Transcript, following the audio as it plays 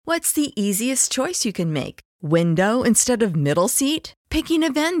What's the easiest choice you can make? Window instead of middle seat? Picking a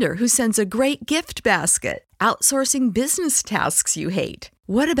vendor who sends a great gift basket? Outsourcing business tasks you hate?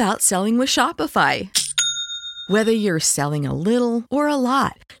 What about selling with Shopify? Whether you're selling a little or a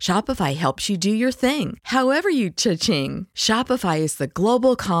lot, Shopify helps you do your thing, however you cha-ching. Shopify is the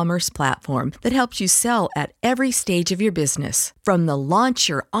global commerce platform that helps you sell at every stage of your business. From the launch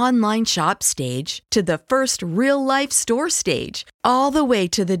your online shop stage to the first real-life store stage, all the way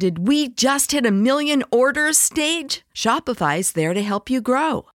to the did we just hit a million orders stage. Shopify's there to help you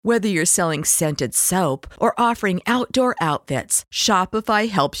grow. Whether you're selling scented soap or offering outdoor outfits, Shopify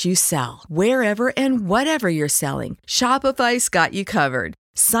helps you sell. Wherever and whatever you're selling, Shopify's got you covered.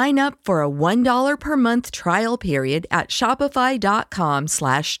 Sign up for a $1 per month trial period at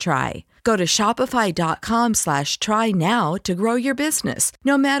shopify.com/try. Go to shopify.com/try now to grow your business,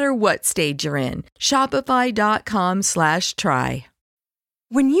 no matter what stage you're in. Shopify.com/try.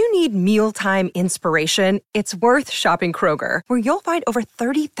 When you need mealtime inspiration, it's worth shopping Kroger, where you'll find over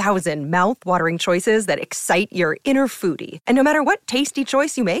 30,000 mouth-watering choices that excite your inner foodie. And no matter what tasty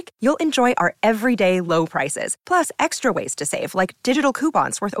choice you make, you'll enjoy our everyday low prices, plus extra ways to save, like digital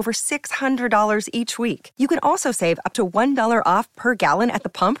coupons worth over $600 each week. You can also save up to $1 off per gallon at the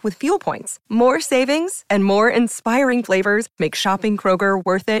pump with fuel points. More savings and more inspiring flavors make shopping Kroger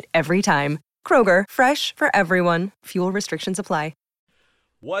worth it every time. Kroger, fresh for everyone. Fuel restrictions apply.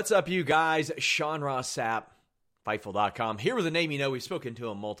 What's up, you guys? Sean Ross Sapp, Fightful.com. Here with a name you know. We've spoken to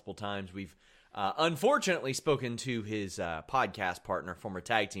him multiple times. We've unfortunately spoken to his podcast partner, former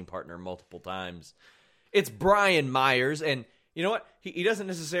tag team partner, multiple times. It's Brian Myers. And you know what? He doesn't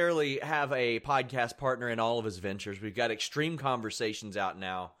necessarily have a podcast partner in all of his ventures. We've got Extreme Conversations out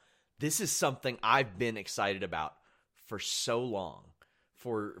now. This is something I've been excited about for so long,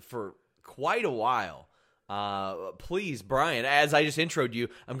 for quite a while. Please, Brian, as I just introed you,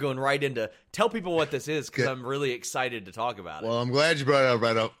 I'm going right into tell people what this is because I'm really excited to talk about it. Well, I'm glad you brought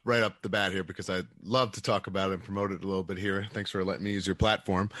it right up the bat here because I'd love to talk about it and promote it a little bit here. Thanks for letting me use your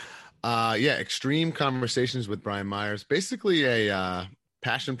platform. Extreme Conversations with Brian Myers, basically a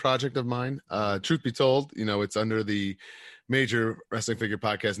passion project of mine. Truth be told, it's under the Major Wrestling Figure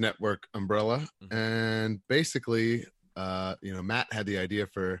Podcast Network umbrella. Mm-hmm. And basically, Matt had the idea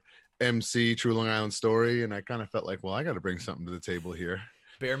for MC True Long Island Story, and I kind of felt like, well, I got to bring something to the table here.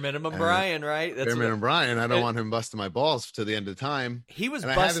 Bare minimum Brian, right? Bare minimum Brian. I don't want him busting my balls to the end of time. He was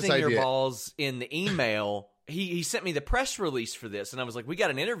busting your balls in the email. He sent me the press release for this, and I was like, we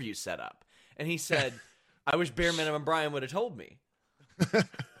got an interview set up. And he said, I wish Bare Minimum Brian would have told me.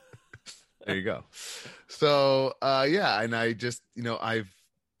 There you go. So, and I just, I've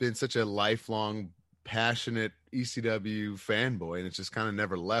been such a lifelong passionate ECW fanboy, and it's just kind of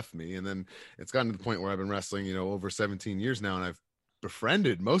never left me. And then it's gotten to the point where I've been wrestling, over 17 years now, and I've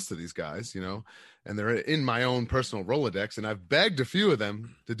befriended most of these guys, and they're in my own personal Rolodex, and I've begged a few of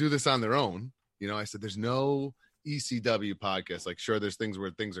them to do this on their own. I said, there's no ECW podcast. Like, sure, there's things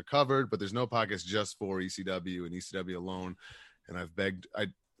where things are covered, but there's no podcast just for ECW and ECW alone. And I've begged, I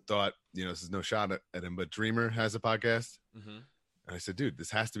thought, this is no shot at him, but Dreamer has a podcast. Mm-hmm. And I said, dude,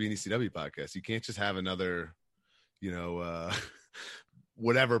 this has to be an ECW podcast. You can't just have another,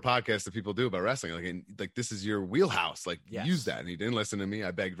 whatever podcast that people do about wrestling. Like this is your wheelhouse. Like, yes. Use that. And he didn't listen to me.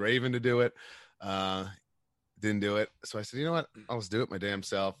 I begged Raven to do it. Didn't do it. So I said, you know what? I'll just do it my damn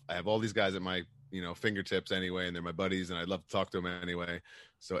self. I have all these guys at my, fingertips anyway, and they're my buddies, and I'd love to talk to them anyway.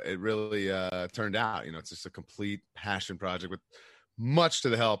 So it really turned out, it's just a complete passion project with much to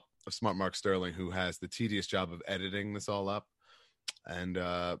the help of Smart Mark Sterling, who has the tedious job of editing this all up. And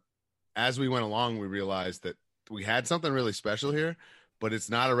as we went along, we realized that we had something really special here, but it's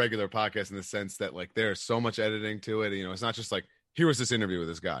not a regular podcast in the sense that, like, there's so much editing to it. It's not just like, here was this interview with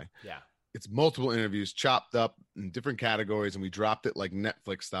this guy. Yeah. It's multiple interviews chopped up in different categories, and we dropped it like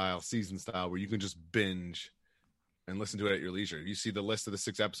Netflix style, season style, where you can just binge and listen to it at your leisure. You see the list of the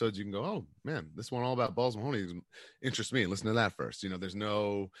 6 episodes, you can go, oh man, this one all about Balls Mahoney interests me. Listen to that first. You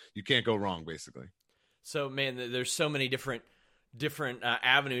can't go wrong, basically. So, man, there's so many different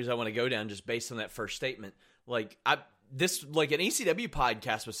avenues I want to go down just based on that first statement. Like, an ECW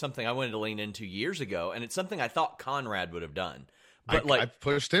podcast was something I wanted to lean into years ago, and it's something I thought Conrad would have done. But I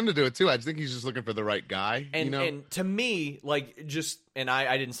pushed him to do it too. I think he's just looking for the right guy. And to me, I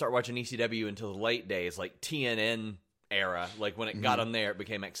didn't start watching ECW until the late days, like TNN era. Like when it got on there, it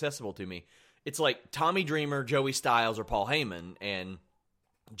became accessible to me. It's like Tommy Dreamer, Joey Styles, or Paul Heyman, and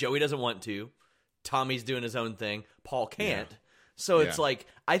Joey doesn't want to. Tommy's doing his own thing. Paul can't. Yeah. So it's like,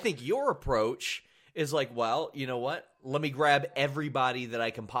 I think your approach is like, well, you know what? Let me grab everybody that I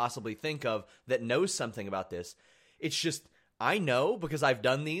can possibly think of that knows something about this. It's just, I know because I've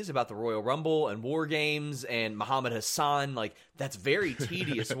done these about the Royal Rumble and War Games and Muhammad Hassan. Like, that's very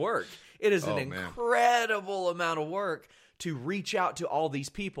tedious work. It is an incredible amount of work to reach out to all these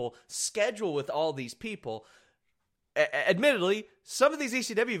people, schedule with all these people. Admittedly, some of these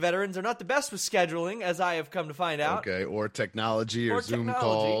ECW veterans are not the best with scheduling, as I have come to find out. Okay, or technology, or Zoom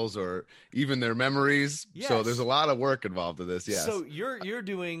calls, or even their memories. Yes. So there's a lot of work involved in this. Yes. So you're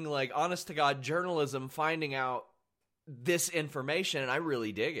doing like honest to God journalism, finding out this information, and I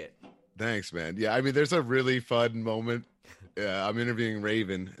really dig it. Thanks, man. Yeah, I mean, there's a really fun moment. I'm interviewing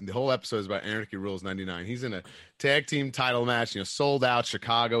Raven, and the whole episode is about Anarchy Rules 99. He's in a tag team title match, sold out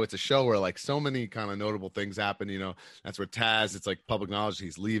Chicago. It's a show where like so many kind of notable things happen. That's where Taz, it's like public knowledge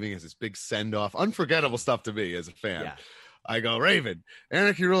he's leaving, has this big send off, unforgettable stuff to me as a fan. Yeah. I go, Raven,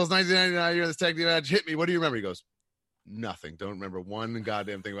 Anarchy Rules 1999. You're in this tag team match. Hit me. What do you remember? He goes, nothing. Don't remember one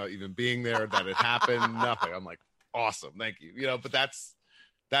goddamn thing about even being there, that it happened. Nothing. I'm like, awesome, thank you. But that's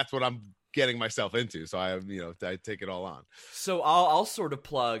what I'm getting myself into, so I take it all on. So I'll sort of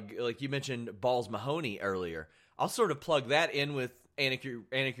plug, like you mentioned Balls Mahoney earlier, I'll sort of plug that in with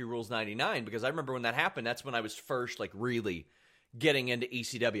Anarchy Rules 99, because I remember when that happened, that's when I was first like really getting into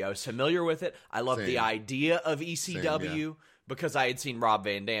ECW. I was familiar with it. I loved the idea of ECW because I had seen Rob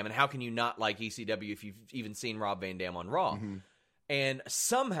Van Dam, and how can you not like ECW if you've even seen Rob Van Dam on Raw? Mm-hmm. And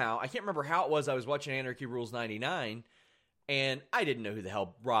somehow, I can't remember how it was, I was watching Anarchy Rules 99, and I didn't know who the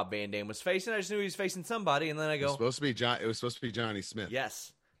hell Rob Van Dam was facing. I just knew he was facing somebody, and then I go, it was supposed to be Johnny Smith.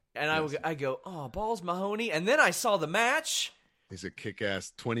 Yes. And I go, oh, Balls Mahoney. And then I saw the match. He's a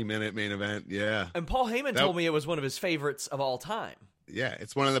kick-ass 20-minute main event. Yeah. And Paul Heyman told me it was one of his favorites of all time. Yeah,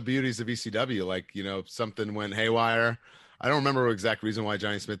 it's one of the beauties of ECW. Like, something went haywire. I don't remember the exact reason why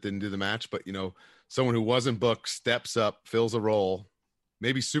Johnny Smith didn't do the match, but, someone who wasn't booked steps up, fills a role,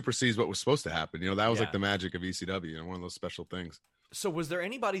 maybe supersedes what was supposed to happen. That was like the magic of ECW, one of those special things. So was there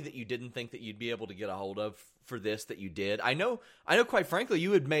anybody that you didn't think that you'd be able to get a hold of for this that you did? I know quite frankly,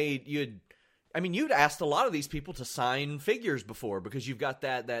 you'd asked a lot of these people to sign figures before, because you've got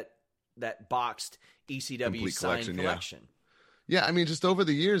that boxed ECW complete signed collection. Yeah, I mean, just over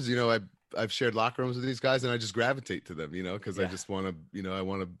the years, I've shared locker rooms with these guys, and I just gravitate to them, because I just want to, I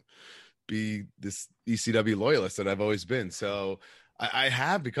want to be this ECW loyalist that I've always been. So I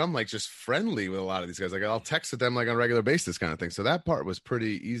have become like just friendly with a lot of these guys. Like, I'll text with them like on a regular basis kind of thing. So that part was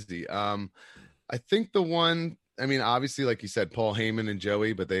pretty easy. I think the one, obviously, like you said, Paul Heyman and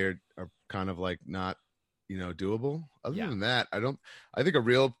Joey, but they are kind of like not, doable. Other than that, I think a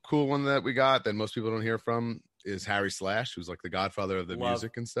real cool one that we got that most people don't hear from is Harry Slash, who's like the godfather of the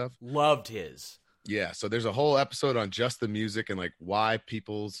music and stuff. Loved his. Yeah. So there's a whole episode on just the music and like why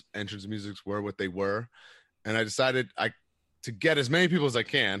people's entrance musics were what they were. And I decided to get as many people as I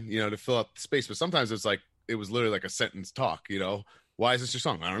can, to fill up the space. But sometimes it's like, it was literally like a sentence talk, why is this your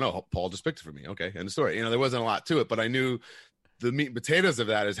song? I don't know. Paul just picked it for me. Okay. End of story. There wasn't a lot to it, but I knew the meat and potatoes of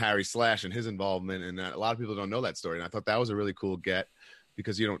that is Harry Slash and his involvement. And a lot of people don't know that story. And I thought that was a really cool get,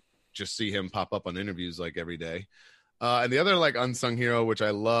 because you don't just see him pop up on interviews like every day. And the other like unsung hero, which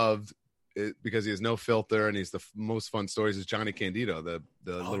I loved because he has no filter and he's the most fun stories, is Johnny Candido, the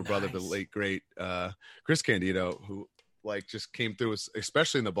little brother of the late, great Chris Candido, who like just came through,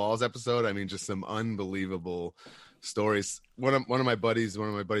 especially in the Balls episode. Just some unbelievable stories. One of my buddies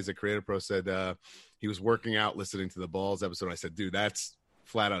at Creative Pro said he was working out listening to the Balls episode. I said, dude, that's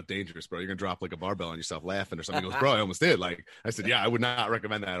flat out dangerous, bro. You're gonna drop like a barbell on yourself laughing or something. He goes, bro, I almost did. Like I said, yeah, I would not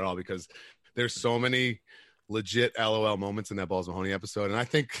recommend that at all, because there's so many legit LOL moments in that Balls Mahoney episode, and I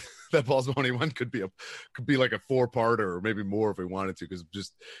think that Balls Mahoney one could be like a 4-parter or maybe more if we wanted to, because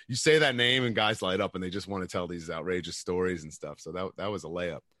just you say that name and guys light up and they just want to tell these outrageous stories and stuff. So that was a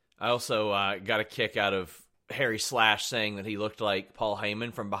layup. I also got a kick out of Harry Slash saying that he looked like Paul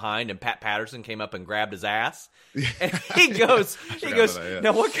Heyman from behind, and Pat Patterson came up and grabbed his ass. And he goes,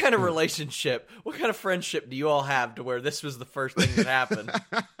 now what kind of relationship, what kind of friendship do you all have to where this was the first thing that happened?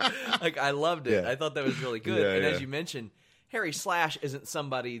 Like, I loved it. I thought that was really good. And as you mentioned, Harry Slash isn't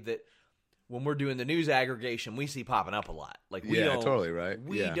somebody that when we're doing the news aggregation, we see popping up a lot. Like, we don't, totally right.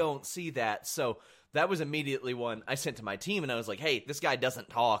 We don't see that. So that was immediately one I sent to my team, and I was like, hey, this guy doesn't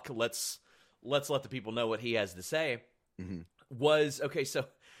talk. Let's let the people know what he has to say. Mm-hmm. So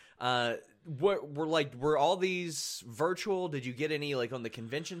were all these virtual? Did you get any like on the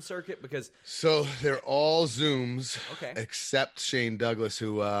convention circuit? So they're all Zooms, except Shane Douglas,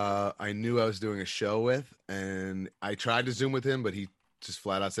 who I knew I was doing a show with, and I tried to Zoom with him, but he just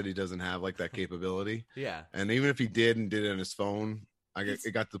flat out said he doesn't have like that capability. Yeah. And even if he did and did it on his phone,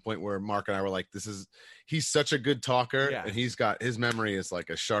 it got to the point where Mark and I were like, he's such a good talker, Yeah. and his memory is like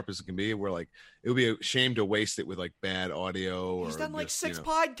as sharp as it can be. We're like, it would be a shame to waste it with like bad audio. He's or done like just, 6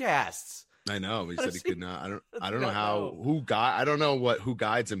 podcasts. I know. He said he could not. I don't not know know. I don't know who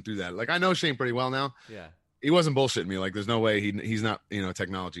guides him through that. Like, I know Shane pretty well now. Yeah. He wasn't bullshitting me. Like, there's no way he's not, a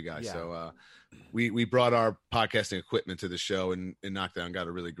technology guy. Yeah. So we brought our podcasting equipment to the show, and Knockdown got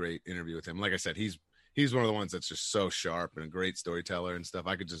a really great interview with him. Like I said, he's one of the ones that's just so sharp and a great storyteller and stuff.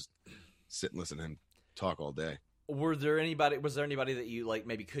 I could just sit and listen to him talk all day. Was there anybody that you like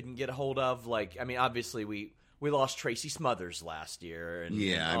maybe couldn't get a hold of? Like, I mean, obviously we lost Tracy Smothers last year, and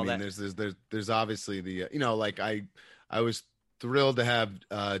yeah, and all I mean, there's obviously the like I was thrilled to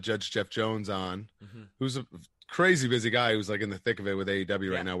have Judge Jeff Jones on, who's a crazy busy guy who's like in the thick of it with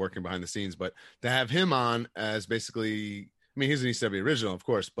AEW right now, working behind the scenes. But to have him on as basically, I mean, he's an ECW original, of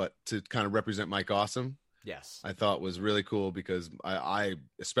course, but to kind of represent Mike Awesome, yes, I thought was really cool, because I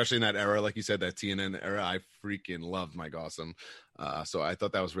especially in that era, like you said, that TNN era, I freaking loved Mike Awesome. So I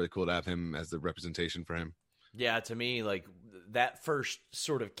thought that was really cool to have him as the representation for him. Yeah, to me, like that first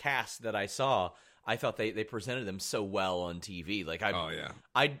sort of cast that I saw, I thought they presented them so well on TV. Like,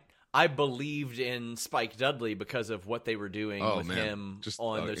 I believed in Spike Dudley because of what they were doing with him just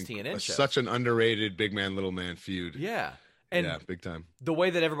on those TNN shows. Such an underrated big man, little man feud. Yeah. And yeah, big time. The way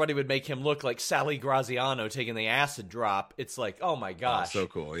that everybody would make him look like Sally Graziano taking the acid drop, it's like, oh my gosh. Oh, so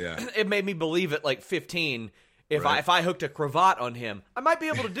cool, yeah. It made me believe at like 15, if I hooked a cravat on him, I might be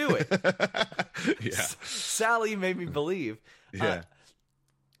able to do it. Yeah. Sally made me believe. Yeah.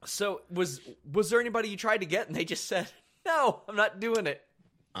 So was there anybody you tried to get and they just said, no, I'm not doing it?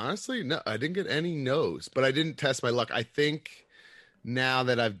 Honestly, no, I didn't get any no's, but I didn't test my luck. I think now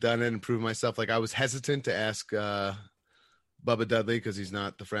that I've done it and proved myself, like I was hesitant to ask Bubba Dudley because he's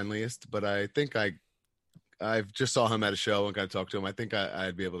not the friendliest, but I think I've just saw him at a show and got to talk to him. I think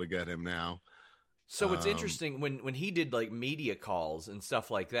I'd be able to get him now. So it's interesting when he did like media calls and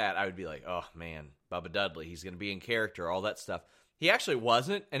stuff like that, I would be like, oh man, Bubba Dudley, he's going to be in character, all that stuff. He actually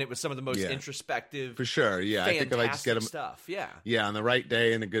wasn't, and it was some of the most introspective, for sure. Yeah, I think if I just get him stuff, yeah, on the right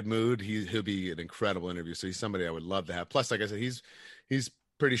day in a good mood, he'll be an incredible interview. So he's somebody I would love to have. Plus, like I said, he's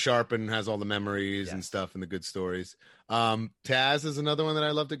pretty sharp and has all the memories and stuff and the good stories. Taz is another one that I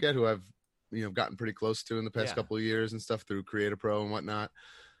love to get, who I've gotten pretty close to in the past couple of years and stuff through Creator Pro and whatnot.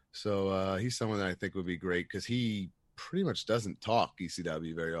 So he's someone that I think would be great because he pretty much doesn't talk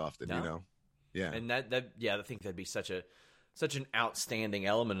ECW very often. No. Yeah, and I think that'd be such an outstanding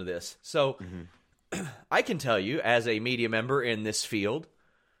element of this. So I can tell you, as a media member in this field,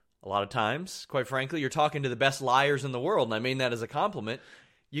 a lot of times, quite frankly, you're talking to the best liars in the world, and I mean that as a compliment.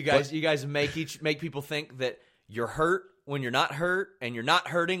 You guys make people think that you're hurt when you're not hurt, and you're not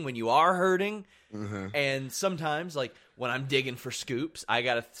hurting when you are hurting. And sometimes, like when I'm digging for scoops, I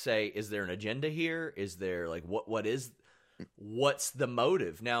gotta say, is there an agenda here? Is there like what's the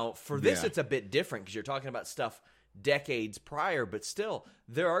motive? Now for this, it's a bit different because you're talking about stuff decades prior, but still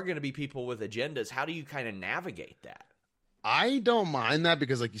there are going to be people with agendas. How do you kind of navigate that? I don't mind that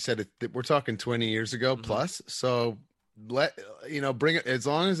because, like you said, we're talking 20 years ago plus. So bring it, as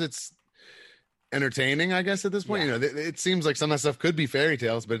long as it's entertaining, I guess at this point. It seems like some of that stuff could be fairy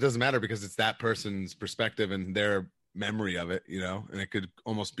tales, but it doesn't matter because it's that person's perspective and their memory of it, and it could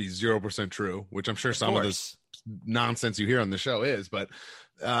almost be 0% true, which I'm sure some of this nonsense you hear on the show is, but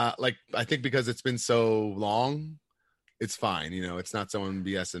like I think because it's been so long, it's fine. It's not someone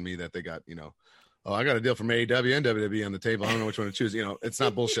BSing me that they got, oh, I got a deal from AEW and WWE on the table, I don't know which one to choose. It's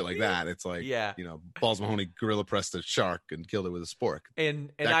not bullshit like that. It's like, Balls Mahoney gorilla pressed a shark and killed it with a spork,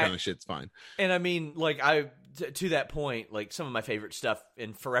 and that kind of shit's fine. And I mean, like to that point, like some of my favorite stuff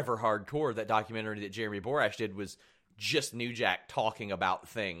in Forever Hardcore, that documentary that Jeremy Borash did, was just New Jack talking about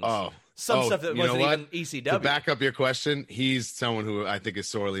things. Some stuff that wasn't even ECW. To back up your question, he's someone who I think is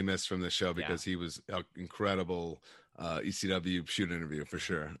sorely missed from this show because he was an incredible ECW shoot interview for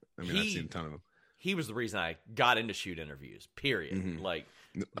sure. I mean, I've seen a ton of them. He was the reason I got into shoot interviews, period. Like,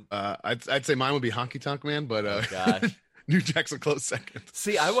 I'd say mine would be Honky Tonk Man, but gosh. New Jack's a close second.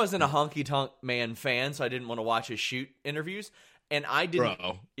 See, I wasn't a Honky Tonk Man fan, so I didn't want to watch his shoot interviews. And I didn't.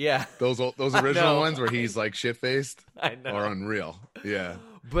 Bro, yeah, those original ones where he's like shit faced are unreal. Yeah,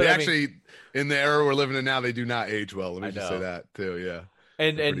 but actually, in the era we're living in now, they do not age well. Let me just say that too. Yeah,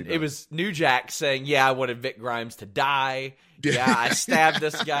 and it was New Jack saying, "Yeah, I wanted Vic Grimes to die. Yeah, I stabbed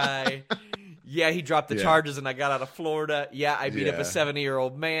this guy. Yeah, he dropped the charges, and I got out of Florida. Yeah, I beat up a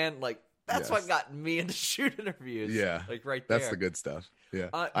 70-year-old man. Like That's what got me into shoot interviews. Yeah, like right there. That's the good stuff. Yeah,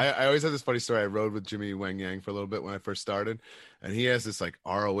 Uh, I always had this funny story. I rode with Jimmy Wang Yang for a little bit when I first started, and he has this like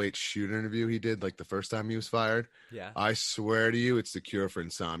ROH shoot interview he did like the first time he was fired. Yeah, I swear to you, it's the cure for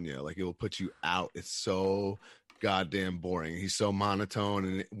insomnia. Like it will put you out. It's so goddamn boring. He's so monotone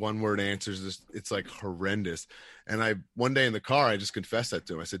and one word answers. It's like horrendous. And one day in the car, I just confessed that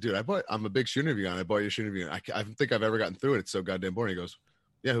to him. I said, dude, I'm a big shoot interview guy. I bought your shoot interview. I don't think I've ever gotten through it. It's so goddamn boring. He goes,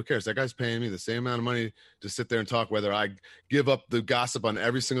 yeah, who cares? That guy's paying me the same amount of money to sit there and talk, whether I give up the gossip on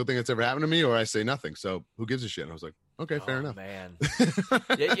every single thing that's ever happened to me or I say nothing. So who gives a shit? And I was like, okay, fair enough. Man.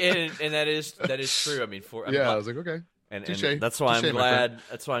 yeah, and that is true. I mean, I was like, okay. And Touché. that's why I'm glad.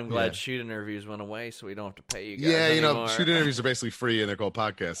 That's why I'm glad Yeah. shoot interviews went away, so we don't have to pay you guys. Yeah, anymore. shoot interviews are basically free and they're called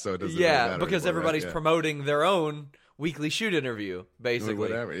podcasts, so it doesn't really matter because anymore, everybody's right? Yeah. promoting their own weekly shoot interview, basically. Or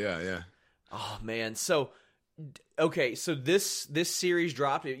whatever. Yeah. Oh man, so okay, so this series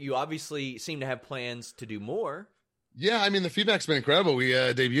dropped. You obviously seem to have plans to do more. Yeah, I mean, the feedback's been incredible. We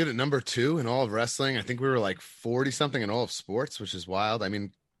debuted at number 2 in all of wrestling. I think we were like 40-something in all of sports, which is wild. I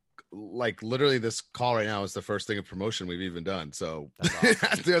mean, like literally this call right now is the first thing of promotion we've even done. So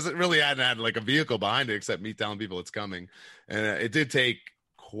it really hadn't had like a vehicle behind it except me telling people it's coming. And it did take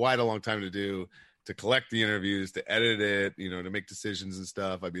quite a long time to do, to collect the interviews, to edit it, to make decisions and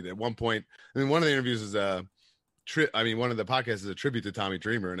stuff. I mean, at one point, one of the interviews is one of the podcasts is a tribute to Tommy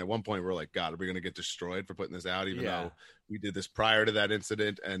Dreamer. And at one point we're like, God, are we going to get destroyed for putting this out? Even though we did this prior to that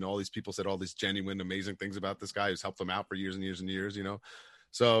incident and all these people said all these genuine, amazing things about this guy who's helped them out for years and years and years,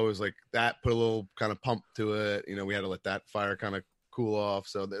 So it was like that put a little kind of pump to it. We had to let that fire kind of cool off.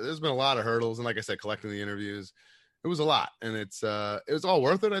 So there's been a lot of hurdles. And like I said, collecting the interviews, it was a lot. And it was all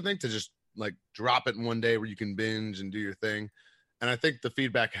worth it, I think, to just like drop it in one day where you can binge and do your thing. And I think the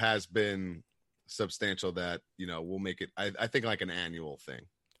feedback has been substantial that, we'll make it, I think, like an annual thing.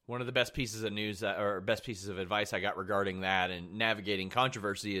 One of the best pieces of news or best pieces of advice I got regarding that and navigating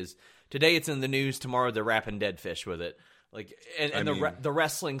controversy is today it's in the news, tomorrow they're wrapping dead fish with it. Like, and the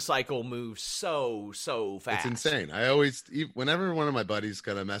wrestling cycle moves so fast. It's insane. Whenever one of my buddies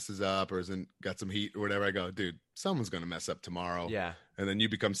kind of messes up or got some heat or whatever, I go, dude, someone's going to mess up tomorrow. Yeah. And then you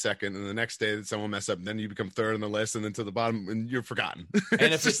become second, and the next day someone mess up, and then you become third on the list, and then to the bottom, and you're forgotten.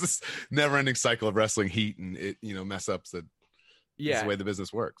 And it's just this never-ending cycle of wrestling heat and mess ups that. Yeah, that's the way the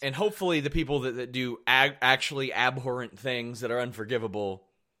business works. And hopefully the people that do actually abhorrent things that are unforgivable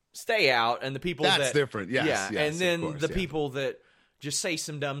stay out, and the people that's different. Yes, and then the people that just say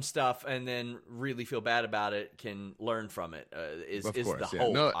some dumb stuff and then really feel bad about it can learn from it. Is the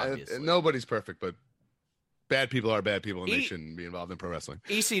hope? No, obviously, nobody's perfect, but bad people are bad people, and they shouldn't be involved in pro wrestling.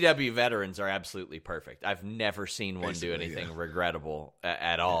 ECW veterans are absolutely perfect. I've never seen one do anything regrettable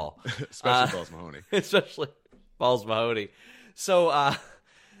at all, especially Balls Mahoney. Especially Balls Mahoney. So,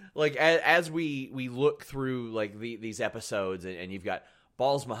 like as we look through like these episodes, and you've got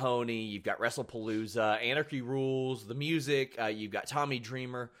Balls Mahoney, you've got WrestlePalooza, Anarchy Rules, the music, you've got Tommy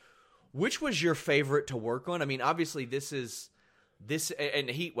Dreamer. Which was your favorite to work on? I mean, obviously this and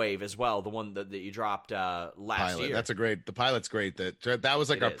Heat Wave as well, the one that you dropped last year. The pilot's great. That was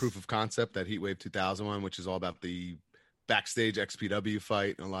like our is. proof of concept, that Heat Wave 2001, which is all about the backstage XPW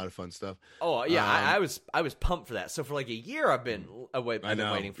fight and a lot of fun stuff. Oh yeah, I was pumped for that. So for like a year, I've been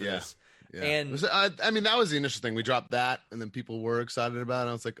waiting for this. Yeah. And that was the initial thing. We dropped that, and then people were excited about it.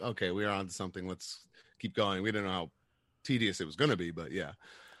 I was like, okay, we are on to something. Let's keep going. We didn't know how tedious it was going to be, but yeah.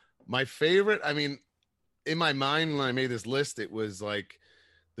 My favorite, in my mind when I made this list, it was like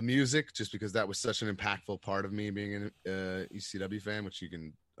the music, just because that was such an impactful part of me being an ECW fan, which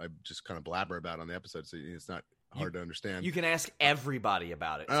I just kind of blabber about on the episode, so it's not hard to understand. You can ask everybody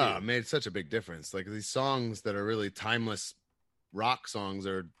about it, too. It made such a big difference. Like these songs that are really timeless rock songs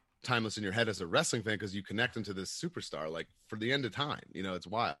are timeless in your head as a wrestling fan because you connect them to this superstar, like for the end of time. It's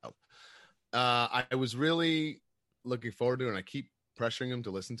wild. I was really looking forward to it, and I keep pressuring him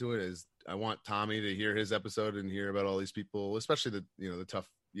to listen to it. Is I want Tommy to hear his episode and hear about all these people, especially the tough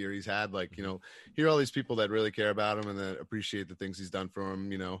year he's had. Like, hear all these people that really care about him and that appreciate the things he's done for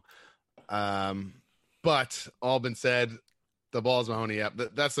him. But all been said, the Balls Mahoney app,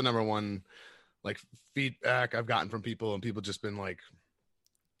 that's the number one like feedback I've gotten from people, and people just been like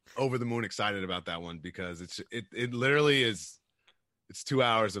over the moon excited about that one because it literally is. It's 2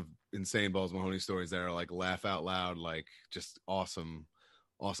 hours of insane Balls Mahoney stories that are like laugh out loud, like just awesome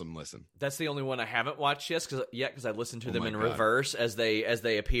listen. That's the only one I haven't watched because I listened to them in reverse as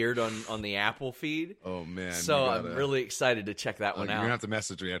they appeared on the Apple feed. Oh man! So I'm really excited to check that one out. You're gonna have to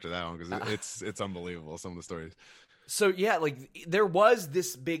message me after that one because it's unbelievable, some of the stories. So yeah, like there was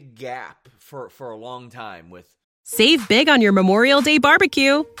this big gap for a long time with Save big on your Memorial Day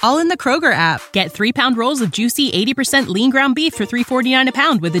barbecue, all in the Kroger app. Get 3-pound rolls of juicy 80% lean ground beef for $3.49 a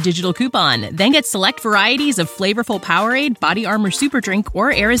pound with a digital coupon. Then get select varieties of flavorful Powerade, Body Armor Super Drink,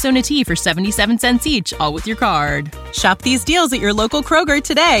 or Arizona tea for 77 cents each, all with your card. Shop these deals at your local Kroger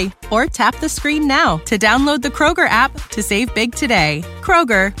today, or tap the screen now to download the Kroger app to save big today.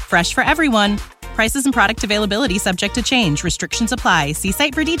 Kroger, fresh for everyone. Prices and product availability subject to change. Restrictions apply. See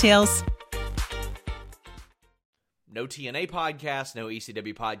site for details. No TNA podcast, no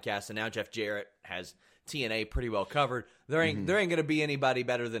ECW podcast, and now Jeff Jarrett has TNA pretty well covered. There ain't going to be anybody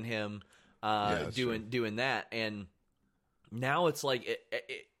better than him doing that. And now it's like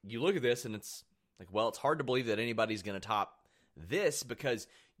you look at this and it's like, well, it's hard to believe that anybody's going to top this because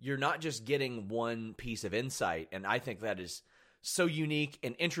you're not just getting one piece of insight. And I think that is so unique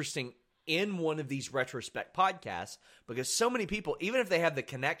and interesting in one of these retrospect podcasts because so many people, even if they have the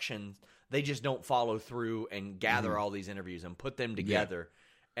connections, they just don't follow through and gather all these interviews and put them together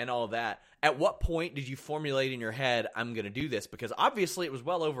and all that. At what point did you formulate in your head, I'm going to do this? Because obviously it was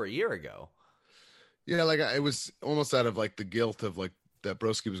well over a year ago. Yeah, like it was almost out of like the guilt of like that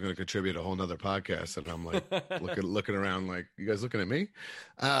Broski was going to contribute a whole nother podcast. And I'm like looking around like, you guys looking at me?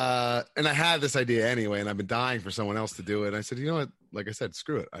 And I had this idea anyway, and I've been dying for someone else to do it. And I said, you know what? Like I said,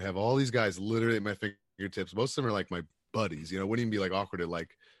 screw it. I have all these guys literally at my fingertips. Most of them are like my buddies. You know, it wouldn't even be like awkward to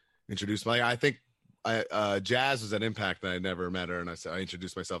like introduce my. I think Jazz was at Impact and I never met her, and I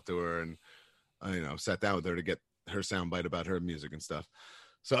introduced myself to her and I sat down with her to get her soundbite about her music and stuff.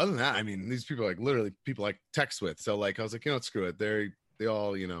 So other than that, I mean, these people are like literally people I text with. So like I was like, you know what, screw it. They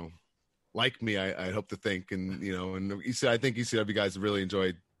all like me. I hope to think, and and I think ECW guys really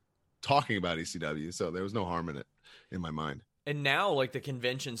enjoyed talking about ECW, so there was no harm in it in my mind. And now, like, the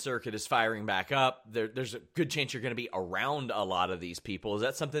convention circuit is firing back up. There's a good chance you're going to be around a lot of these people. Is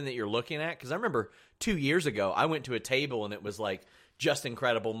that something that you're looking at? Because I remember 2 years ago, I went to a table, and it was, like, Just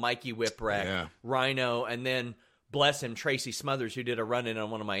Incredible, Mikey Whipwreck, Rhino, and then, bless him, Tracy Smothers, who did a run-in on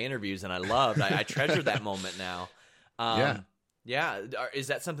one of my interviews, and I loved. I treasure that moment now. Yeah. Is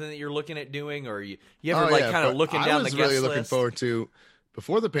that something that you're looking at doing, or you ever, kind of looking down the guest list? I was really looking forward to,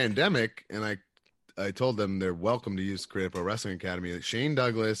 before the pandemic, and I told them they're welcome to use Creative Pro Wrestling Academy. Shane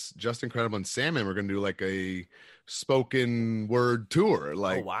Douglas, Just Incredible, and Sandman were going to do like a spoken word tour,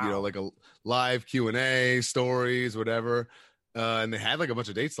 like like a live Q&A, stories, whatever. And they had like a bunch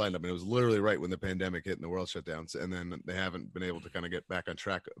of dates lined up, and it was literally right when the pandemic hit and the world shut down. And then they haven't been able to kind of get back on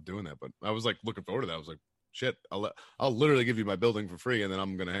track of doing that. But I was like looking forward to that. I was like, shit, I'll literally give you my building for free, and then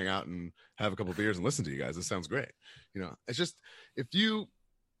I'm going to hang out and have a couple beers and listen to you guys. This sounds great. It's just, if you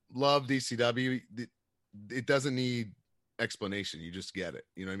love DCW, it doesn't need explanation. You just get it.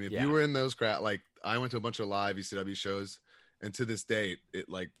 You know what I mean? If you were in those crowd, like I went to a bunch of live ECW shows, and to this day it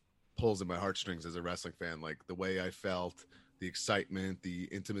like pulls at my heartstrings as a wrestling fan. Like the way I felt, the excitement, the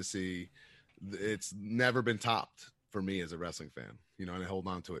intimacy, it's never been topped for me as a wrestling fan, and I hold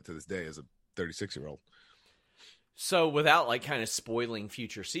on to it to this day as a 36-year-old. So without like kind of spoiling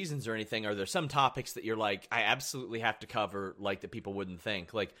future seasons or anything, are there some topics that you're like, I absolutely have to cover, like that people wouldn't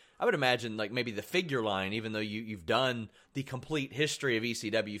think? Like I would imagine like maybe the figure line, even though you've done the complete history of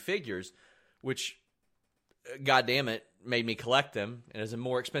ECW figures, which God damn it, made me collect them, and is a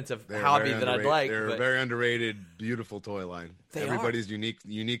more expensive hobby than I'd like. They're a very underrated, beautiful toy line. Everybody's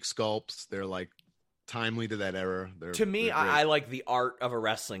unique sculpts. They're like timely to that era. To me, I like the art of a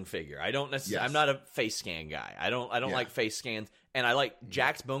wrestling figure. I don't necessarily. Yes. I'm not a face scan guy. I don't like face scans, and I like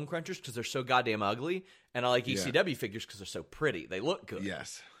Jack's Bone Crunchers because they're so goddamn ugly, and I like ECW figures because they're so pretty. They look good.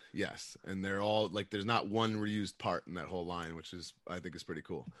 Yes, and they're all like, there's not one reused part in that whole line, which is, I think, is pretty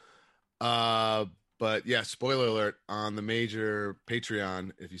cool. But yeah, spoiler alert, on the major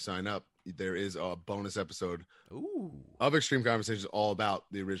Patreon, if you sign up, there is a bonus episode of Extreme Conversations all about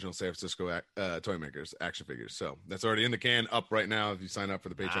the original San Francisco toy makers action figures. So that's already in the can, up right now. If you sign up for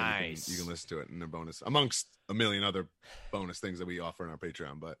the Patreon, you can listen to it in their bonus, amongst a million other bonus things that we offer in our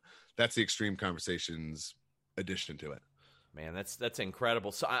Patreon. But that's the Extreme Conversations addition to it. Man, that's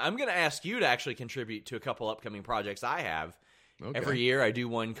incredible. So I'm going to ask you to actually contribute to a couple upcoming projects I have. Okay. Every year I do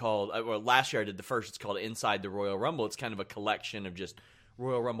one called, last year I did the first, it's called Inside the Royal Rumble. It's kind of a collection of just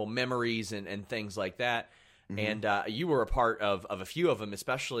Royal Rumble memories and things like that. Mm-hmm. And you were a part of a few of them,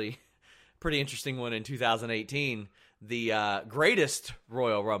 especially pretty interesting one in 2018, the greatest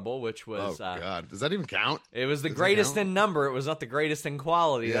Royal Rumble, which was... Oh, God. Does that even count? It was the greatest in number. It was not the greatest in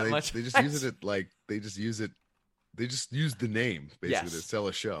quality that much. They just use it like... They just use the name, basically, to sell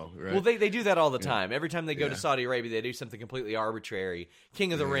a show, right? Well, they do that all the time. Every time they go to Saudi Arabia, they do something completely arbitrary.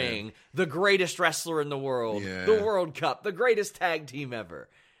 King of the Ring, the greatest wrestler in the world, the World Cup, the greatest tag team ever.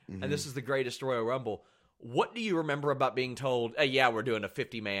 Mm-hmm. And this is the greatest Royal Rumble. What do you remember about being told, hey, yeah, we're doing a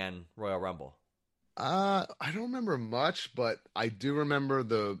 50-man Royal Rumble? I don't remember much, but I do remember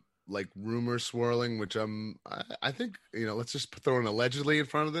the like rumors swirling, which I think, let's just throw an allegedly in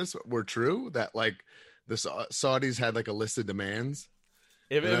front of this, were true, that like the Saudis had like a list of demands.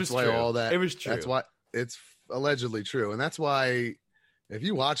 It was why true. all that It was true. That's why it's allegedly true. And that's why if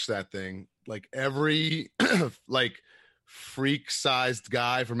you watch that thing, like every like freak-sized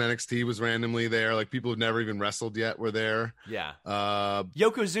guy from NXT was randomly there. Like people who've never even wrestled yet were there. Yeah.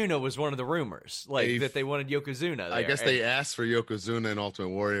 Yokozuna was one of the rumors, that they wanted Yokozuna there. I guess they asked for Yokozuna and Ultimate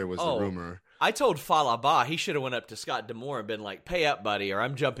Warrior was the rumor. I told Falaba he should have went up to Scott D'Amore and been like, pay up, buddy, or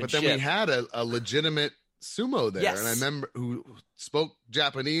I'm jumping ship. But then we had a legitimate sumo there. Yes. And I remember who spoke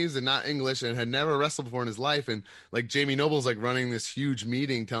Japanese and not English and had never wrestled before in his life. And like Jamie Noble's like running this huge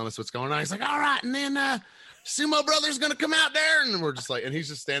meeting telling us what's going on. He's like, all right, and then Sumo Brother's gonna come out there, and we're just like, and he's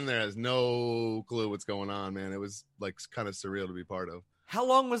just standing there, has no clue what's going on, man. It was like kind of surreal to be part of. How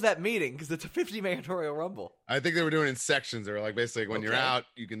long was that meeting? Because it's a 50-man Royal Rumble. I think they were doing it in sections. They were like, basically, when you're out,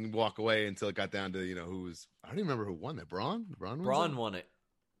 you can walk away until it got down to who was. I don't even remember who won that. Braun won it.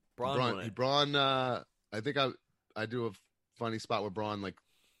 Braun won it. Braun. I think I do a funny spot where Braun, like,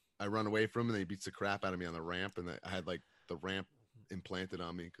 I run away from him and then he beats the crap out of me on the ramp, and I had like the ramp implanted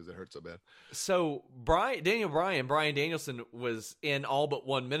on me because it hurt so bad. So Brian Danielson was in all but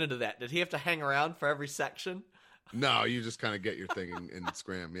 1 minute of that. Did he have to hang around for every section? No, you just kind of get your thing and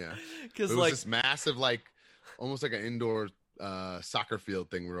scram, yeah. Because it was this massive, like almost like an indoor soccer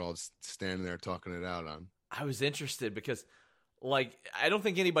field thing. We're all just standing there talking it out on. I was interested because, like, I don't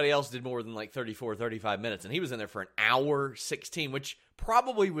think anybody else did more than like 34, 35 minutes, and he was in there for an hour 16, which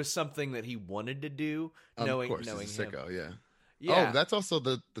probably was something that he wanted to do, knowing he's a him. sicko, yeah. Yeah. Oh, that's also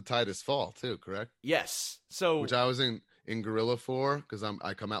the Titus Fall too, correct? Yes. So which I was in Gorilla for because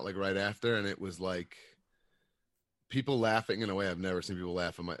I come out like right after, and it was like people laughing in a way I've never seen people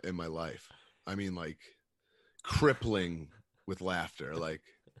laugh in my life. I mean, like crippling with laughter, like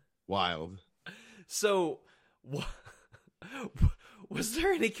wild. So, was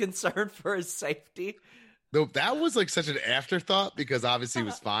there any concern for his safety? No, that was like such an afterthought because obviously he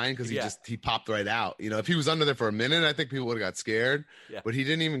was fine because he popped right out. If he was under there for a minute, I think people would have got scared. Yeah. But he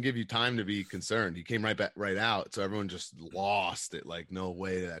didn't even give you time to be concerned. He came right out, so everyone just lost it. Like, no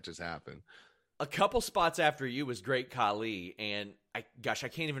way that just happened. A couple spots after you was Great Khali, and I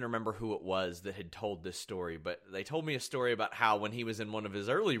can't even remember who it was that had told this story, but they told me a story about how when he was in one of his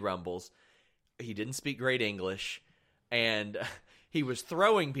early Rumbles, he didn't speak great English, and he was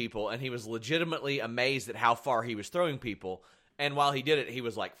throwing people, and he was legitimately amazed at how far he was throwing people. And while he did it, he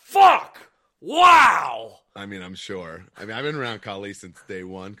was like, fuck! Wow! I mean, I'm sure. I mean, I've been around Khali since day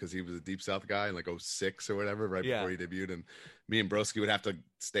one because he was a Deep South guy in like 06 or whatever, before he debuted. And me and Broski would have to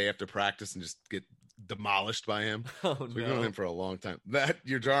stay after practice and just get demolished by him. Oh, so we've known him for a long time.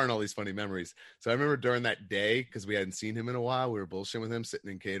 You're drawing all these funny memories. So I remember during that day, because we hadn't seen him in a while, we were bullshitting with him,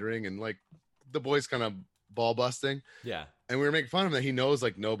 sitting in catering, and like the boys kind of ball busting. Yeah. And we were making fun of him that he knows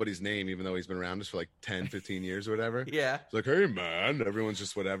like nobody's name, even though he's been around us for like 10, 15 years or whatever. Yeah. It's like, hey man, everyone's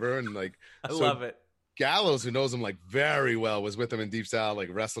just whatever. And like, I love it. Gallows, who knows him like very well, was with him in Deep South, like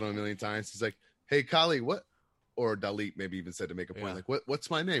wrestled him a million times. He's like, hey Khali, what? Or Dalit maybe even said to make a point, like, what's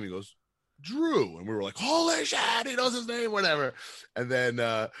my name? He goes, Drew. And we were like, holy shit, he knows his name, whatever. And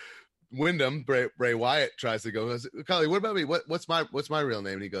then Wyndham, Bray Wyatt tries to go, Khali, what about me? What's my real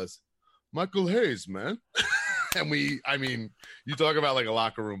name? And he goes, Michael Hayes, man. And you talk about like a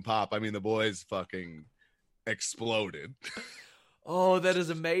locker room pop. I mean, the boys fucking exploded. Oh, that is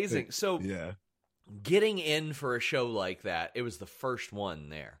amazing. So yeah, getting in for a show like that, it was the first one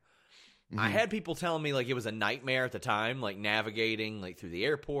there. Mm-hmm. I had people telling me like it was a nightmare at the time, like navigating like through the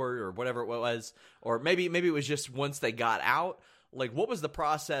airport or whatever it was, or maybe it was just once they got out. Like, what was the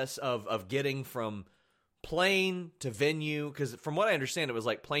process of getting from plane to venue? Because from what I understand, it was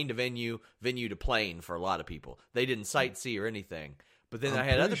like plane to venue, venue to plane for a lot of people. They didn't sightsee or anything. But then I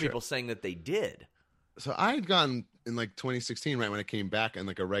had other people saying that they did. So I had gone in like 2016, right when I came back in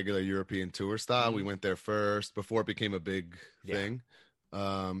like a regular European tour style. Mm-hmm. We went there first before it became a big thing.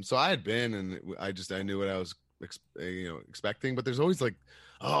 So I had been, and I knew what I was expecting. But there's always like,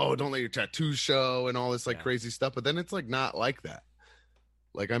 oh, don't let your tattoos show and all this like crazy stuff. But then it's like not like that.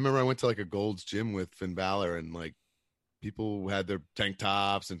 Like, I remember I went to like a Gold's Gym with Finn Balor, and like people had their tank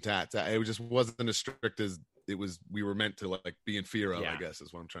tops and tats. It just wasn't as strict as it was. We were meant to like be in fear of, I guess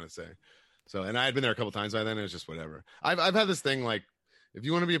is what I'm trying to say. So, and I had been there a couple times by then. It was just whatever. I've had this thing, like, if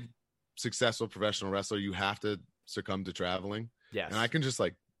you want to be a successful professional wrestler, you have to succumb to traveling. Yes. And I can just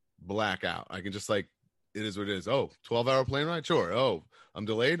like black out. I can just like it is what it is. Oh, 12-hour plane ride? Sure. Oh, I'm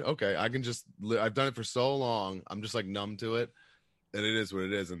delayed? Okay. I can just I've done it for so long. I'm just like numb to it. And it is what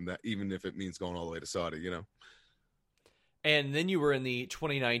it is. And that even if it means going all the way to Saudi, you know. And then you were in the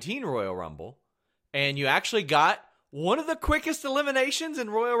 2019 Royal Rumble, and you actually got one of the quickest eliminations in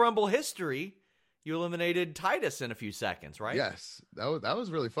Royal Rumble history. You eliminated Titus in a few seconds, right? Yes. That was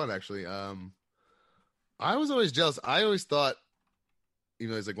really fun, actually. I was always jealous. I always thought,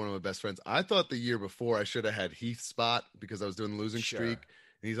 even though he's like one of my best friends, I thought the year before I should have had Heath's spot because I was doing the losing streak and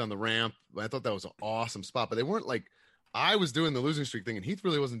he's on the ramp. I thought that was an awesome spot, but they weren't like, I was doing the losing streak thing and Heath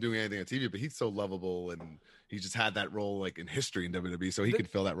really wasn't doing anything on TV, but Heath's so lovable and he just had that role like in history in WWE, so he could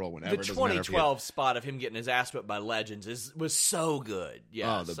fill that role whenever. The 2012 spot of him getting his ass whipped by Legends was so good.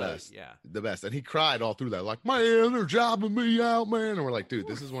 Yeah, the best. Yeah, the best. And he cried all through that, like, man, they're jobbing me out, man. And we're like, dude,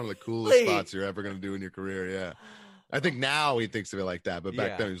 this is one of the coolest spots you're ever gonna do in your career. Yeah, I think now he thinks of it like that, but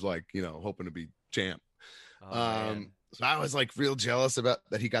back then he was like, you know, hoping to be champ. So I was like real jealous about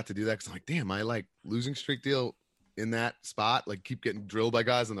that he got to do that because I'm like, damn, my like losing streak deal in that spot, like keep getting drilled by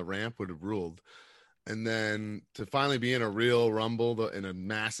guys on the ramp would have ruled. And then to finally be in a real Rumble in a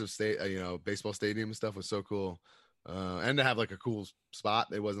massive baseball stadium and stuff was so cool. And to have like a cool spot,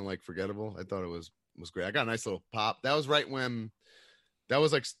 it wasn't like forgettable. I thought it was great. I got a nice little pop. That was right when that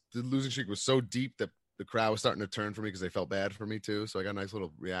was like the losing streak was so deep that the crowd was starting to turn for me because they felt bad for me too. So I got a nice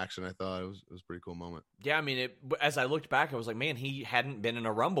little reaction. I thought it was a pretty cool moment. Yeah, I mean, as I looked back, I was like, man, he hadn't been in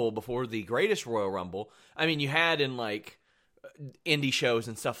a Rumble before the greatest Royal Rumble. I mean, you had in like indie shows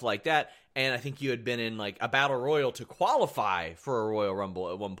and stuff like that, and I think you had been in like a Battle Royal to qualify for a Royal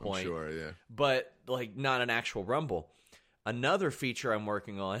Rumble at one point. I'm sure, yeah. But like not an actual Rumble. Another feature I'm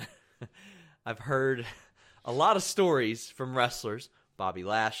working on, I've heard a lot of stories from wrestlers, Bobby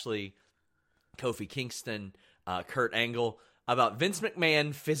Lashley, Kofi Kingston, Kurt Angle, about Vince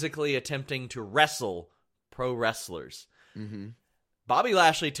McMahon physically attempting to wrestle pro wrestlers. Mm-hmm. Bobby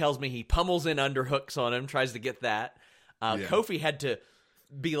Lashley tells me he pummels in underhooks on him, tries to get that. Kofi had to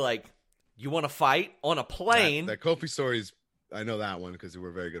be like, you want to fight on a plane? That Kofi story is, I know that one because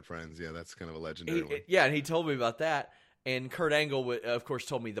we're very good friends. Yeah, that's kind of a legendary one. Yeah, and he told me about that. And Kurt Angle, of course,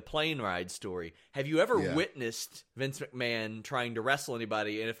 told me the plane ride story. Have you ever witnessed Vince McMahon trying to wrestle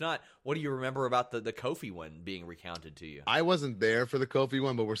anybody? And if not, what do you remember about the Kofi one being recounted to you? I wasn't there for the Kofi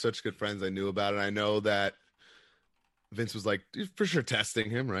one, but we're such good friends. I knew about it. I know that Vince was like, for sure, testing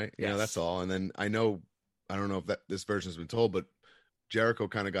him, right? You know, that's all. And then I don't know if this version's been told, but Jericho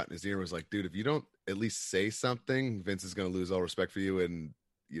kind of got in his ear and was like, dude, if you don't at least say something, Vince is going to lose all respect for you. And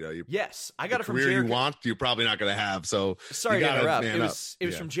you know, I got it from Jericho. You want, you're probably not going to have. So sorry to interrupt. It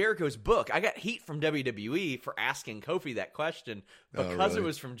was from Jericho's book. I got heat from WWE for asking Kofi that question because it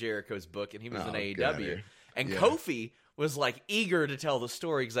was from Jericho's book and he was in AEW. And Kofi was like eager to tell the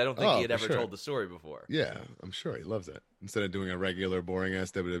story because I don't think he had ever told the story before. Yeah, I'm sure he loves it. Instead of doing a regular boring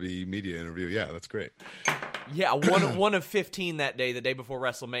ass WWE media interview. Yeah, that's great. Yeah, one of 15 that day, the day before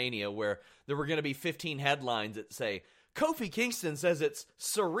WrestleMania, where there were going to be 15 headlines that say, Kofi Kingston says it's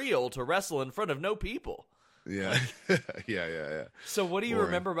surreal to wrestle in front of no people. Yeah. Yeah. So what do you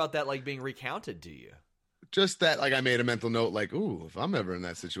remember about that, like, being recounted to you? Just that, like, I made a mental note, like, ooh, if I'm ever in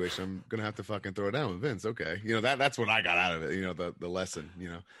that situation, I'm going to have to fucking throw it down with Vince. Okay. You know, that's what I got out of it. You know, the lesson, you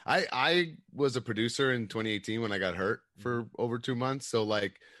know. I was a producer in 2018 when I got hurt for over 2 months. So,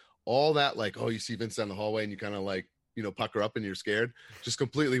 like, all that, like, oh, you see Vince down the hallway and you kind of, like, you know, pucker up and you're scared, just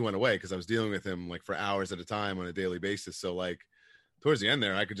completely went away because I was dealing with him like for hours at a time on a daily basis. So like towards the end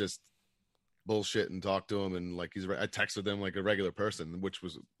there, I could just bullshit and talk to him and like I texted him like a regular person, which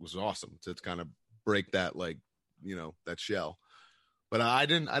was awesome to kind of break that, like, you know, that shell. But I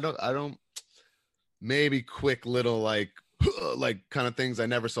don't maybe quick little like kind of things. I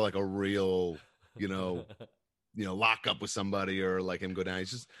never saw like a real, you know, lock up with somebody or like him go down.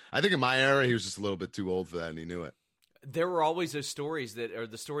 He's just, I think in my era, he was just a little bit too old for that and he knew it. There were always those stories the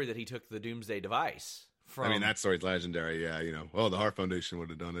story that he took the Doomsday Device from. I mean, that story's legendary. Yeah, you know, the Hart Foundation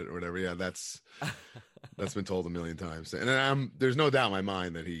would have done it or whatever. Yeah, that's been told a million times. And there's no doubt in my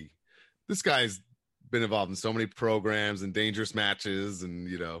mind that this guy's been involved in so many programs and dangerous matches, and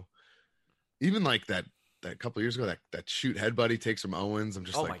you know, even like that couple of years ago, that shoot headbutt he takes from Owens. I'm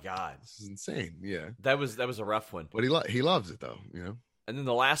just my god, this is insane. Yeah, that was a rough one. But he loves it though, you know. And then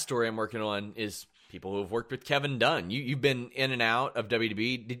the last story I'm working on is people who have worked with Kevin Dunn. You've been in and out of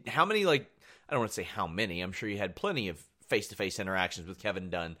WWE. How many, like, I don't want to say how many. I'm sure you had plenty of face-to-face interactions with Kevin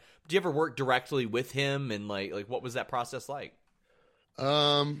Dunn. Do you ever work directly with him? And like what was that process like?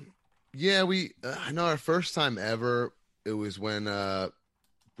 Yeah, I know our first time ever, it was when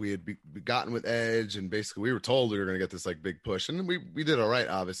we had gotten with Edge, and basically we were told we were going to get this like big push, and we did all right,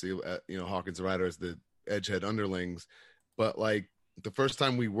 obviously. You know, Hawkins and Ryder as the Edge had underlings, but like the first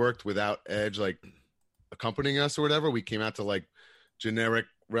time we worked without Edge like accompanying us or whatever, we came out to like generic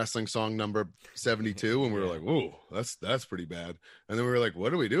wrestling song number 72, and we were like, whoa, that's pretty bad. And then we were like,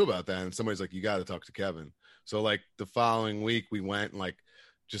 what do we do about that? And somebody's like, you got to talk to Kevin. So like the following week we went and like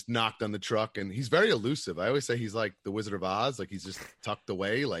just knocked on the truck, and he's very elusive. I always say he's like the Wizard of Oz, like he's just tucked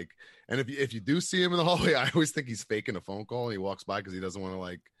away. Like, and if you do see him in the hallway, I always think he's faking a phone call and he walks by because he doesn't want to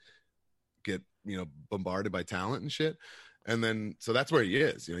like get, you know, bombarded by talent and shit. And then so that's where he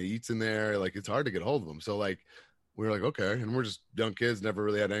is. You know, he eats in there. Like it's hard to get a hold of him. So like we were like, okay, and we're just young kids, never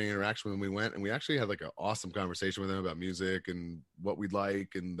really had any interaction with him. We went and we actually had like an awesome conversation with him about music and what we'd like,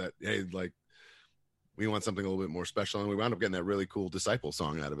 and that hey, like we want something a little bit more special, and we wound up getting that really cool Disciple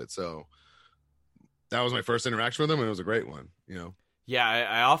song out of it. So that was my first interaction with him, and it was a great one, you know? Yeah,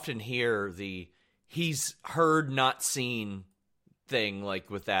 I often hear the he's heard, not seen thing like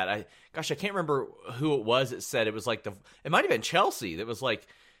with that. I can't remember who it was that said it was like it might have been Chelsea that was like,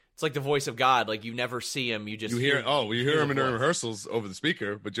 it's like the voice of God. Like you never see him, you hear him in the rehearsals over the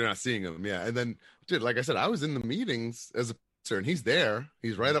speaker, but you're not seeing him. Yeah, and then dude, like I said, I was in the meetings as a producer, and he's there,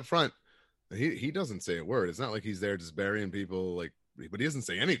 he's right up front. He doesn't say a word. It's not like he's there just burying people, like, but he doesn't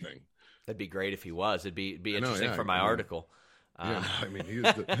say anything. That'd be great if he was. It'd be interesting for my article. Yeah, I mean,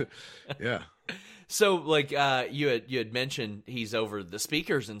 yeah. So, like, you had mentioned he's over the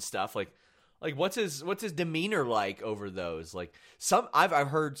speakers and stuff. Like what's his demeanor like over those? Like I've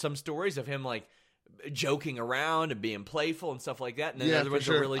heard some stories of him like joking around and being playful and stuff like that, and then other ones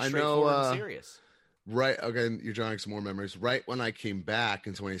are really straightforward and serious. Right. Okay. You're drawing some more memories. Right when I came back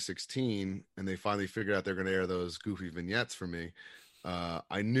in 2016 and they finally figured out they're going to air those goofy vignettes for me,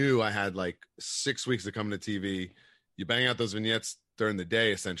 I knew I had like 6 weeks to come to TV. You bang out those vignettes during the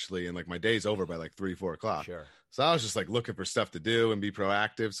day, essentially, and like my day's over by like 3-4 o'clock. Sure. So I was just like looking for stuff to do and be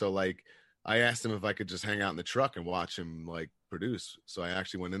proactive. So like I asked him if I could just hang out in the truck and watch him like produce. So I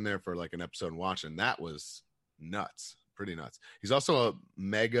actually went in there for like an episode and watched, and that was nuts. Pretty nuts. He's also a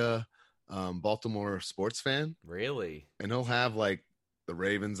mega Baltimore sports fan. Really? And he'll have like the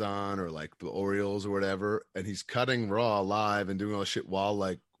Ravens on or like the Orioles or whatever, and he's cutting Raw live and doing all this shit while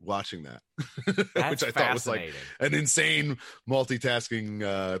like watching that. That's which I thought was like an insane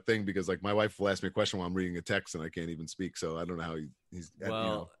multitasking thing, because like my wife will ask me a question while I'm reading a text and I can't even speak, so I don't know how he's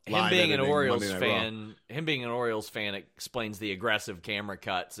him being an Orioles fan explains the aggressive camera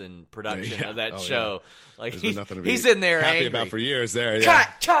cuts and production of that show. Yeah. Like he's in there happy angry about for years there. Yeah.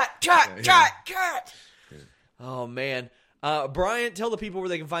 Cut. Oh man. Brian, tell the people where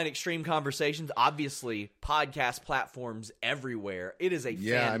they can find Extreme Conversations. Obviously, podcast platforms everywhere. It is a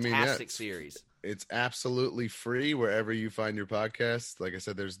fantastic series. It's absolutely free wherever you find your podcast. Like I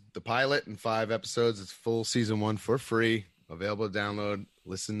said, there's the pilot and 5 episodes. It's full season 1 for free, available to download.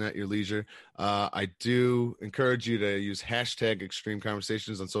 Listen at your leisure. I do encourage you to use hashtag Extreme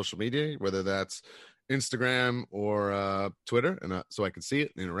Conversations on social media, whether that's Instagram or Twitter, and so I can see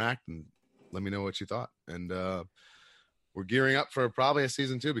it and interact and let me know what you thought. And we're gearing up for probably a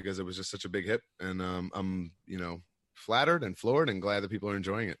season 2 because it was just such a big hit, and I'm flattered and floored and glad that people are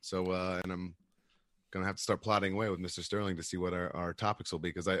enjoying it. So and I'm gonna have to start plotting away with Mr. Sterling to see what our topics will be,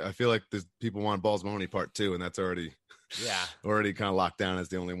 because I feel like people want Balls Mahoney Part 2, and that's already kind of locked down as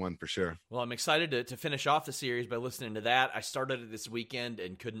the only one for sure. Well, I'm excited to finish off the series by listening to that. I started it this weekend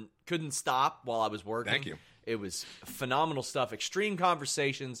and couldn't stop while I was working. Thank you. It was phenomenal stuff. Extreme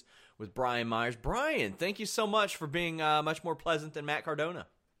Conversations with Brian Myers. Brian, thank you so much for being much more pleasant than Matt Cardona.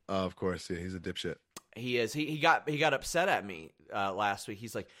 Of course, yeah, he's a dipshit. He is. He got upset at me last week.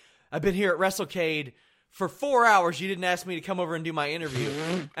 He's like, I've been here at WrestleCade for 4 hours. You didn't ask me to come over and do my interview.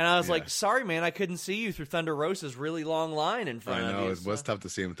 And I was like, sorry, man, I couldn't see you through Thunder Rosa's really long line in front of you. I know, it was tough to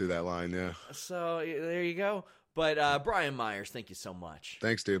see him through that line, yeah. So there you go. But Brian Myers, thank you so much.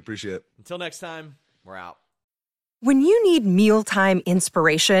 Thanks, dude. Appreciate it. Until next time, we're out. When you need mealtime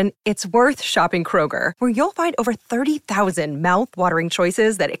inspiration, it's worth shopping Kroger, where you'll find over 30,000 mouth-watering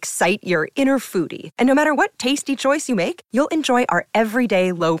choices that excite your inner foodie. And no matter what tasty choice you make, you'll enjoy our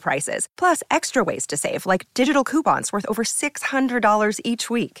everyday low prices, plus extra ways to save, like digital coupons worth over $600 each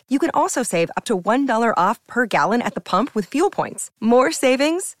week. You can also save up to $1 off per gallon at the pump with fuel points. More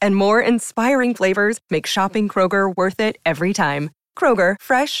savings and more inspiring flavors make shopping Kroger worth it every time. Kroger,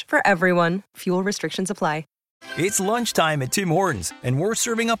 fresh for everyone. Fuel restrictions apply. It's lunchtime at Tim Hortons, and we're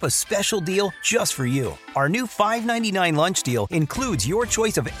serving up a special deal just for you. Our new $5.99 lunch deal includes your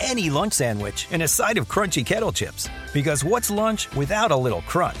choice of any lunch sandwich and a side of crunchy kettle chips. Because what's lunch without a little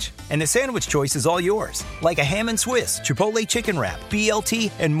crunch? And the sandwich choice is all yours, like a ham and Swiss, Chipotle chicken wrap,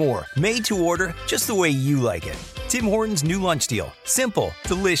 BLT, and more, made to order just the way you like it. Tim Hortons' new lunch deal. Simple,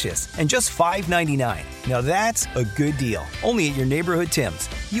 delicious, and just $5.99. Now that's a good deal. Only at your neighborhood Tim's.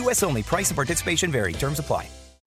 U.S. only. Price and participation vary. Terms apply.